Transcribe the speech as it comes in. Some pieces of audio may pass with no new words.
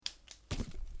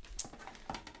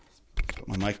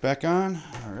my mic back on.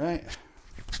 All right.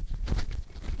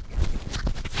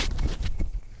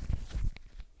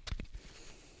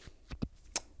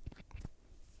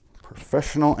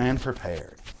 Professional and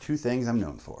prepared. Two things I'm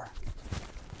known for.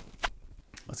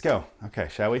 Let's go. Okay,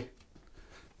 shall we?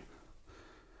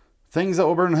 Things That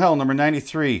Will Burn in Hell, number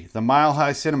 93, The Mile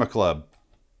High Cinema Club.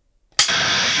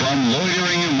 From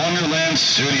Loitering in Wonderland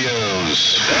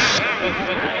Studios.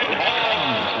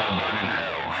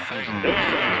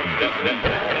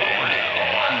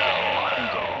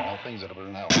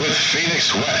 With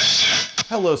Phoenix West.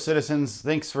 Hello, citizens.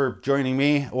 Thanks for joining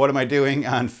me. What am I doing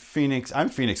on Phoenix? I'm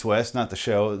Phoenix West, not the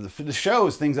show. The show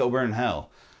is Things That Will Burn in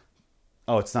Hell.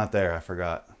 Oh, it's not there. I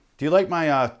forgot. Do you like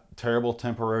my terrible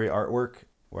temporary artwork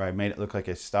where I made it look like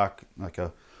a stock, like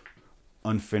a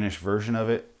unfinished version of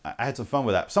it? I had some fun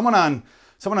with that. Someone on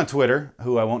Twitter,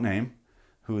 who I won't name,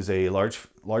 who is a large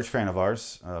fan of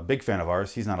ours, a big fan of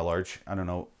ours. He's not a large. I don't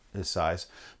know his size,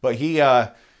 but he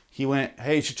went,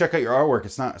 "Hey, you should check out your artwork.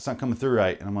 It's not coming through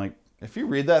right." And I'm like, if you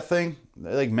read that thing,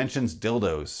 it like mentions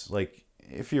dildos. Like,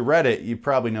 if you read it, you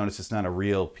probably notice it's not a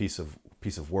real piece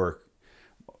of work.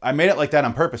 I made it like that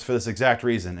on purpose for this exact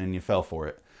reason, and you fell for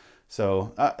it.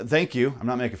 So thank you. I'm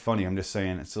not making fun of you. I'm just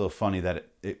saying it's a little funny that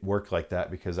it worked like that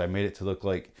because I made it to look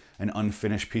like an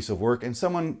unfinished piece of work, and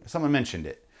someone mentioned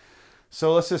it.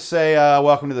 So let's just say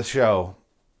welcome to the show,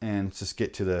 and let's just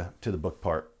get to the book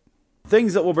part.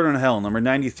 Things That Will Burn in Hell, number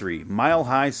 93, Mile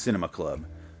High Cinema Club.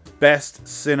 Best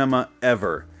cinema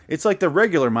ever. It's like the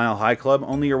regular Mile High Club,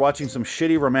 only you're watching some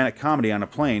shitty romantic comedy on a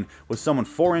plane with someone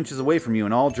 4 inches away from you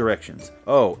in all directions.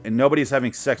 Oh, and nobody's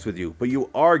having sex with you, but you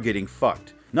are getting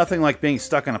fucked. Nothing like being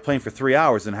stuck on a plane for 3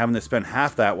 hours and having to spend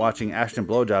half that watching Ashton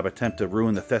Blowjob attempt to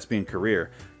ruin the thespian career.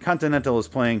 Continental is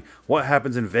playing What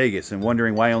Happens in Vegas and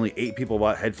wondering why only 8 people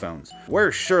bought headphones.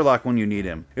 Where's Sherlock when you need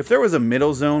him? If there was a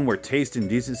middle zone where taste and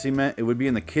decency met, it would be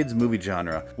in the kids' movie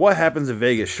genre. What Happens in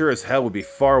Vegas sure as hell would be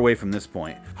far away from this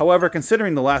point. However,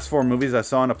 considering the last 4 movies I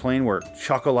saw on a plane were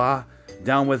Chocolat,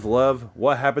 Down with Love,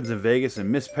 What Happens in Vegas,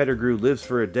 and Miss Pettigrew Lives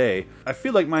for a Day, I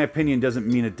feel like my opinion doesn't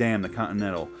mean a damn the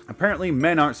Continental. Apparently,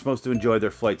 men aren't supposed to enjoy their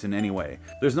flights in any way.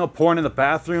 There's no porn in the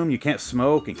bathroom, you can't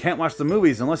smoke, and can't watch the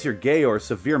movies unless you're gay or a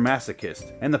severe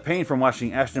masochist. And the pain from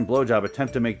watching Ashton Blowjob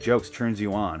attempt to make jokes turns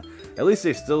you on. At least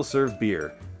they still serve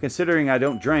beer. Considering I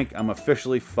don't drink, I'm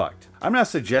officially fucked. I'm not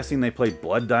suggesting they played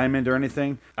Blood Diamond or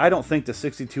anything. I don't think the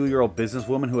 62-year-old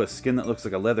businesswoman who has skin that looks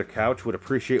like a leather couch would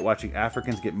appreciate watching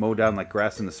Africans get mowed down like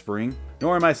grass in the spring.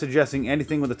 Nor am I suggesting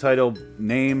anything with the title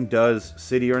Name, Does,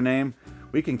 City, or Name.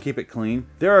 We can keep it clean.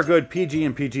 There are good PG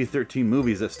and PG-13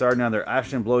 movies that star neither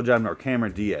Ashton Blowjob nor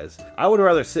Cameron Diaz. I would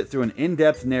rather sit through an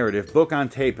in-depth narrative book on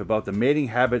tape about the mating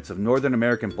habits of Northern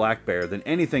American black bear than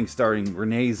anything starring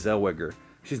Renee Zellweger.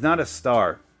 She's not a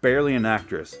star. Barely an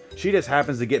actress. She just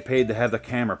happens to get paid to have the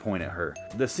camera point at her.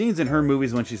 The scenes in her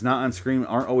movies when she's not on screen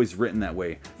aren't always written that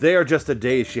way. They are just the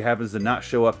days she happens to not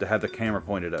show up to have the camera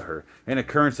pointed at her. An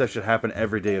occurrence that should happen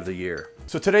every day of the year.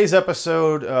 So today's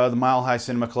episode, the Mile High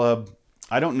Cinema Club,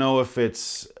 I don't know if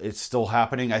it's still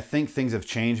happening. I think things have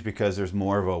changed because there's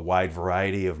more of a wide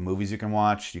variety of movies you can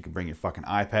watch. You can bring your fucking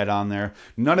iPad on there.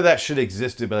 None of that shit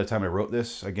existed by the time I wrote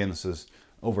this. Again, this is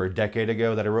over a decade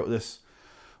ago that I wrote this.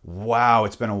 Wow,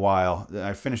 it's been a while.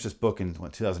 I finished this book in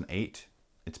 2008.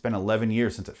 It's been 11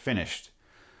 years since it finished.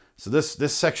 So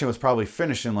this section was probably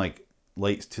finished in like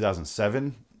late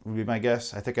 2007 would be my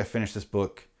guess. I think I finished this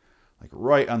book like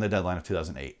right on the deadline of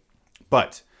 2008.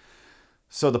 But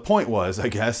so the point was, I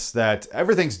guess, that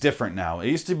everything's different now.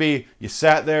 It used to be you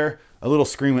sat there, a little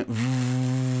screen went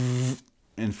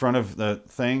in front of the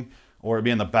thing, or it'd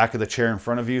be in the back of the chair in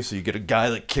front of you, so you get a guy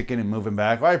like kicking and moving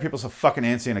back. Why are people so fucking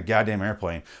antsy in a goddamn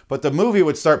airplane? But the movie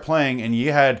would start playing, and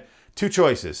you had 2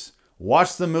 choices.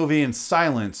 Watch the movie in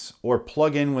silence, or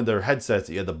plug in with their headsets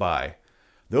that you had to buy.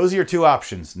 Those are your 2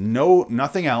 options. No,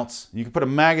 nothing else. You can put a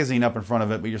magazine up in front of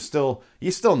it, but you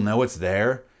still know it's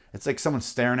there. It's like someone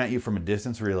staring at you from a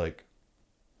distance where you're like,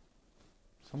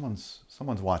 someone's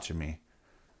watching me.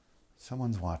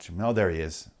 Someone's watching me. Oh, there he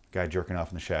is. Guy jerking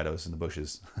off in the shadows in the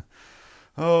bushes.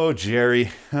 Oh,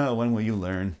 Jerry, when will you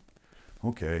learn?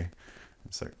 Okay.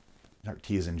 It's like, start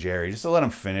teasing Jerry just to let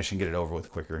him finish and get it over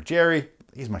with quicker. Jerry,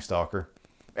 he's my stalker.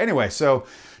 Anyway, so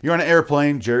you're on an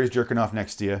airplane. Jerry's jerking off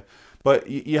next to you. But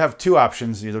you have 2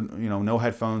 options, either no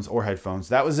headphones or headphones.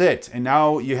 That was it. And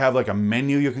now you have like a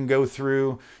menu you can go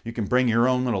through. You can bring your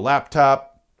own little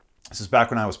laptop. This is back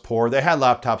when I was poor. They had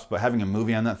laptops, but having a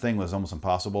movie on that thing was almost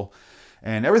impossible.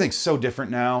 And everything's so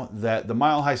different now that the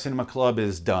Mile High Cinema Club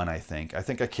is done, I think. I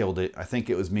think I killed it. I think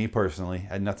it was me personally. It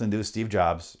had nothing to do with Steve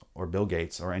Jobs or Bill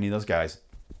Gates or any of those guys.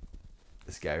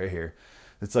 This guy right here.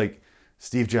 It's like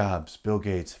Steve Jobs, Bill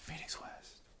Gates, Phoenix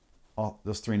West. All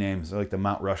those three names are like the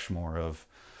Mount Rushmore of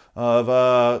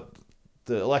the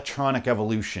electronic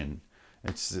evolution.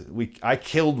 I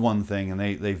killed one thing and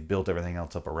they've built everything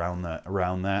else up around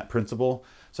that principle.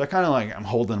 So I kind of like I'm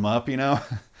holding them up, you know.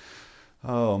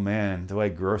 Oh man, do I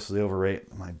grossly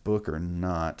overrate my book or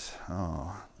not?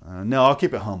 No, I'll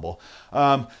keep it humble.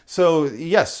 So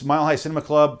yes, Mile High Cinema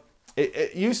Club.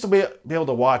 It used to be able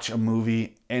to watch a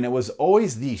movie, and it was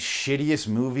always the shittiest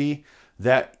movie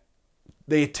that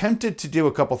they attempted to do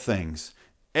a couple things.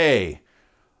 A,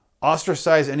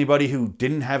 ostracize anybody who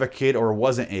didn't have a kid or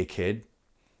wasn't a kid.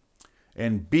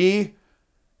 And B,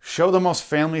 show the most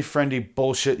family-friendly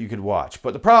bullshit you could watch.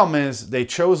 But the problem is, they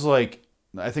chose like,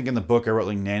 I think in the book I wrote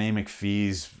like Nanny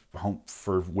McPhee's Home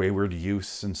for Wayward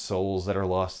Youths and Souls That Are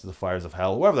Lost to the Fires of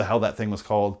Hell. Whatever the hell that thing was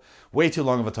called. Way too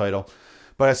long of a title.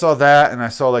 But I saw that, and I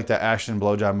saw like that Ashton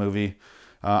blowjob movie.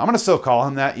 I'm going to still call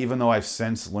him that, even though I've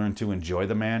since learned to enjoy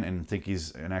the man and think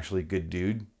he's an actually good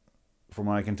dude, from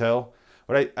what I can tell.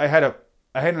 But I had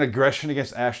an aggression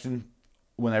against Ashton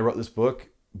when I wrote this book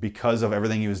because of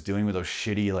everything he was doing with those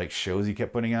shitty like shows he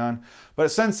kept putting on.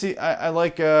 But since I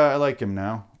like him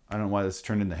now. I don't know why this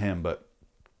turned into him, but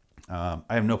I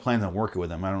have no plans on working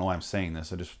with him. I don't know why I'm saying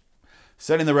this. I'm just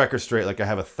setting the record straight like I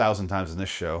have 1,000 times in this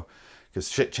show, because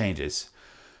shit changes.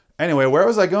 Anyway, where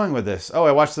was I going with this? Oh,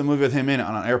 I watched the movie with him in it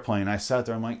on an airplane. I sat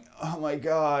there. I'm like, oh my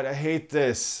God, I hate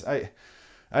this. I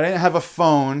didn't have a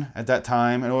phone at that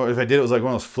time. And if I did, it was like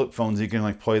one of those flip phones you can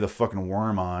like play the fucking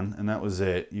worm on. And that was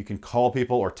it. You can call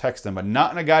people or text them, but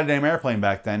not in a goddamn airplane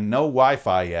back then. No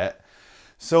Wi-Fi yet.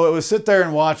 So it was sit there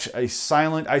and watch I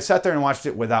sat there and watched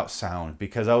it without sound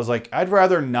because I was like, I'd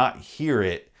rather not hear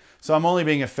it. So I'm only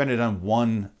being offended on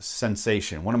one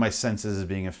sensation. One of my senses is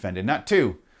being offended, not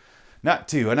two.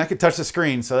 And I could touch the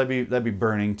screen, so that'd be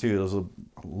burning too. Those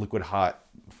liquid hot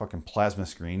fucking plasma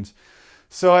screens.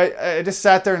 So I just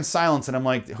sat there in silence, and I'm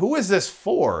like, who is this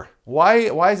for? Why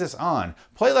is this on?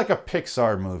 Play like a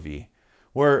Pixar movie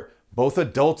where both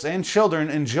adults and children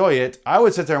enjoy it. I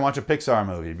would sit there and watch a Pixar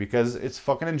movie because it's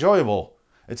fucking enjoyable.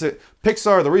 It's a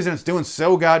Pixar. The reason it's doing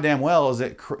so goddamn well is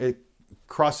it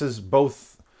crosses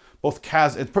both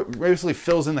chasms. It basically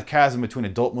fills in the chasm between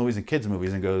adult movies and kids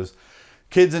movies and goes,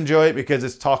 kids enjoy it because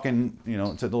it's talking,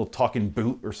 it's a little talking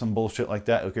boot or some bullshit like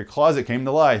that. Like your closet came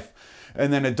to life.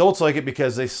 And then adults like it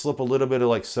because they slip a little bit of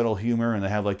like subtle humor and they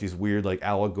have like these weird like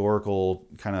allegorical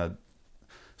kind of,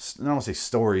 I don't want to say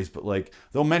stories, but like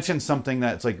they'll mention something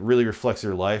that's like really reflects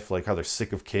their life, like how they're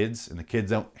sick of kids and the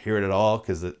kids don't hear it at all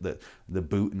because the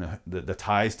boot and the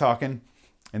tie's talking.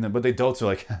 But the adults are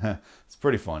like, it's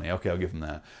pretty funny. Okay, I'll give them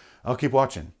that. I'll keep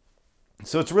watching.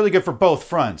 So it's really good for both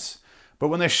fronts. But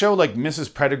when they show like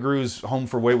Mrs. Pettigrew's Home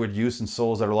for Wayward Youths and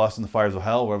Souls That Are Lost in the Fires of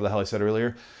Hell, whatever the hell I said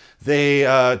earlier,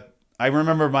 I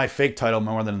remember my fake title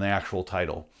more than the actual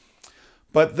title.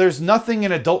 But there's nothing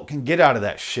an adult can get out of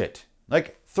that shit.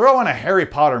 Like, throw on a Harry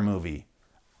Potter movie.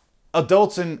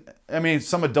 Some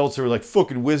adults are like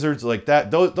fucking wizards like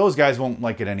that. Those guys won't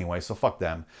like it anyway, so fuck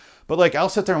them. But like, I'll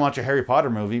sit there and watch a Harry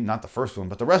Potter movie, not the first one,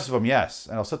 but the rest of them, yes.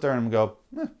 And I'll sit there and go,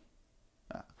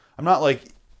 I'm not like,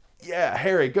 yeah,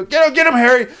 Harry, go get him,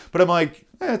 Harry. But I'm like,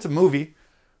 it's a movie.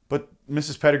 But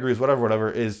Mrs. Pettigrew's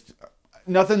whatever is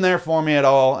nothing there for me at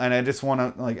all. And I just want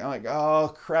to I'm like,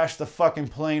 oh, crash the fucking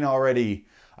plane already.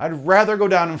 I'd rather go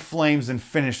down in flames than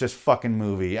finish this fucking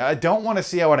movie. I don't want to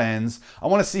see how it ends. I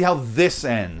want to see how this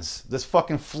ends. This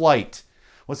fucking flight.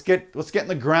 Let's get in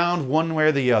the ground one way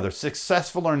or the other.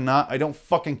 Successful or not, I don't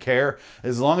fucking care.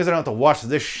 As long as I don't have to watch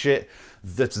this shit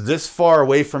that's this far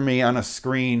away from me on a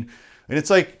screen. And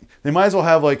it's like, they might as well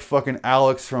have like fucking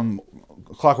Alex from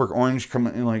Clockwork Orange come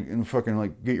in and fucking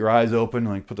like get your eyes open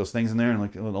and like put those things in there and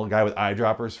like a little guy with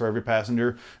eyedroppers for every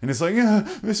passenger. And it's like,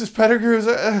 Mrs. Pettigrew's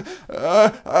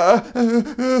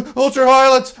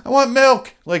ultraviolets. I want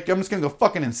milk. Like, I'm just going to go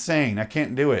fucking insane. I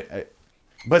can't do it.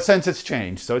 But since it's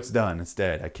changed, so it's done. It's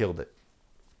dead. I killed it.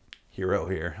 Hero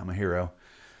here. I'm a hero.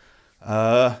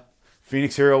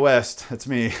 Phoenix Hero West. That's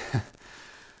me.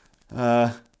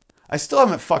 I still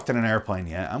haven't fucked in an airplane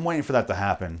yet. I'm waiting for that to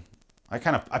happen. I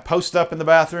post up in the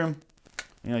bathroom.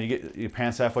 You get your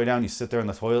pants halfway down. You sit there in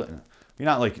the toilet. And you're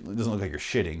not like, it doesn't look like you're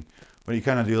shitting, but you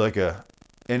kind of do like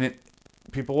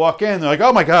people walk in. They're like,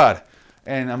 oh my God.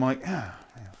 And I'm like,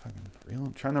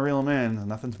 fucking trying to reel them in.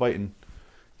 Nothing's biting.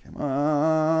 Come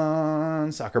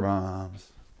on, soccer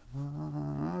bombs.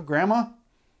 Grandma?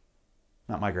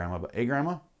 Not my grandma, but a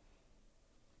grandma?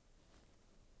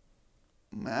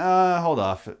 Hold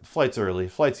off. Flight's early.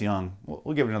 Flight's young.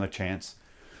 We'll give it another chance.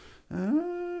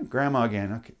 Grandma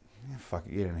again. Okay. Fuck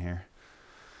it. Get in here.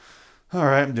 All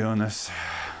right, I'm doing this.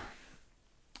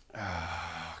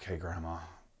 okay, Grandma.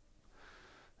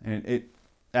 And it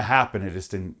happened. It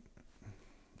just didn't.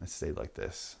 It stayed like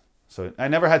this. So I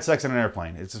never had sex in an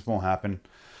airplane. It just won't happen.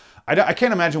 I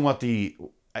can't imagine what the...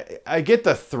 I get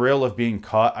the thrill of being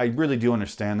caught. I really do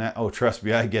understand that. Oh, trust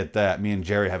me, I get that. Me and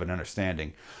Jerry have an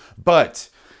understanding. But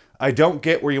I don't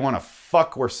get where you want to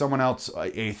fuck where someone else,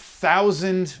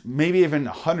 1,000, maybe even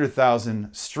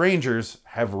 100,000 strangers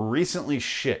have recently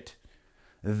shit.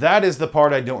 That is the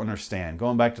part I don't understand.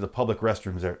 Going back to the public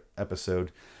restrooms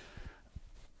episode.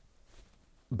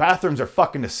 Bathrooms are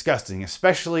fucking disgusting,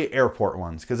 especially airport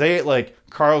ones. Because they ate like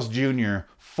Carl's Jr.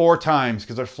 4 times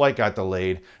because their flight got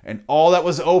delayed. And all that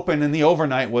was open in the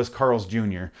overnight was Carl's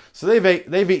Jr. So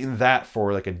they've eaten that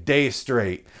for like a day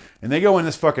straight. And they go in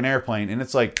this fucking airplane and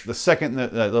it's like the second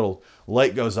that little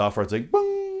light goes off where it's like,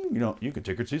 boom, you know, you can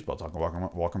take your seatbelt off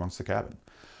and walk amongst the cabin.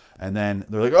 And then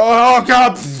they're like, oh,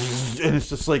 God. And it's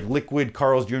just like liquid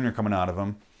Carl's Jr. coming out of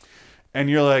them. And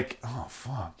you're like, oh,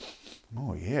 fuck.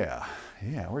 Oh, yeah.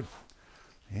 Yeah,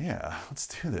 let's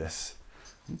do this.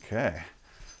 Okay.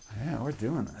 Yeah, we're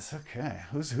doing this. Okay.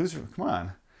 Who's,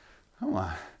 come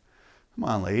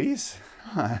on, ladies.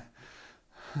 Come on.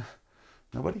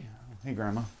 Nobody? Hey,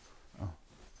 Grandma. Oh,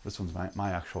 this one's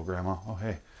my actual grandma. Oh,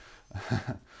 hey.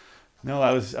 No,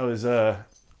 I was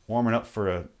warming up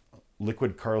for a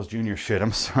liquid Carl's Jr. shit.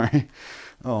 I'm sorry.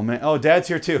 Oh, man. Oh, Dad's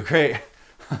here too. Great.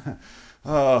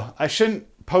 Oh, I shouldn't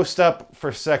post up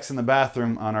for sex in the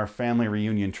bathroom on our family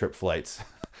reunion trip flights.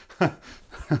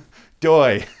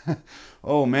 Doy.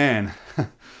 Oh, man.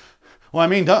 Well, I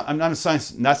mean, I'm saying,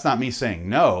 that's not me saying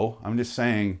no. I'm just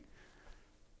saying...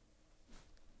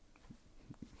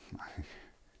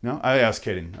 No? I was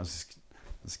kidding. I was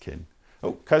kidding.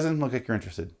 Oh, cousin, look like you're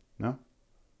interested. No?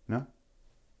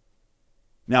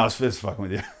 No, I was just fucking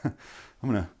with you. I'm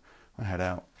gonna head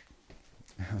out.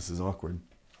 This is awkward.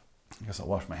 I guess I'll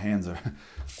wash my hands. Yep.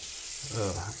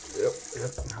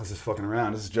 I was just fucking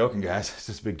around. This is joking, guys. It's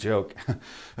just a big joke.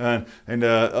 No,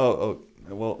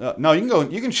 you can go.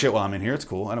 You can shit while I'm in here. It's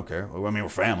cool. I don't care. I mean, we're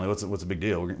family. What's a big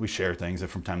deal? We share things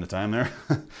from time to time. There,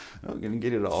 I'm gonna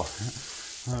get it all.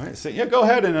 All right. So yeah, go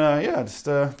ahead and just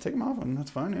take them off, and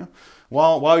that's fine. Yeah.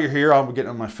 While you're here, I'll be getting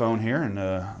on my phone here and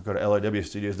go to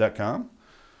liwstudios.com.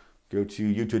 Go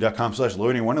to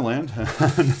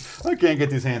youtube.com/loiteringonewonderland. I can't get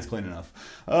these hands clean enough.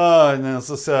 And then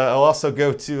I'll also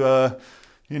go to,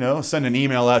 send an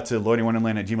email out to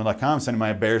loiteringonewonderland@gmail.com, send my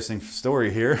embarrassing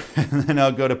story here. And then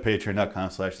I'll go to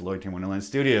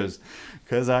patreon.com/loiteringonewonderland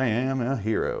because I am a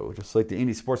hero, just like the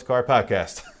Indie Sports Car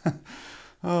Podcast.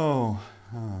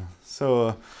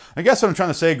 So I guess what I'm trying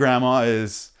to say, Grandma,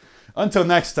 is until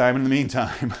next time, in the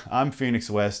meantime, I'm Phoenix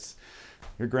West,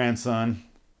 your grandson.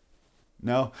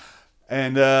 No?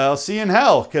 And I'll see you in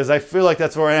hell, because I feel like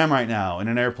that's where I am right now, in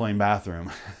an airplane bathroom.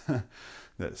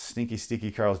 That stinky,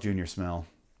 sticky Carl's Jr. smell.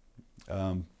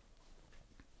 If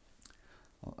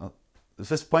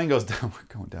this plane goes down, we're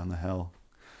going down the hell.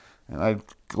 And I'd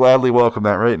gladly welcome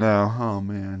that right now. Oh,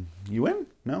 man. You in?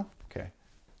 No? Okay.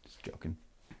 Just joking.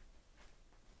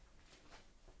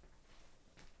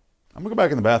 I'm going to go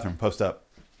back in the bathroom, post up.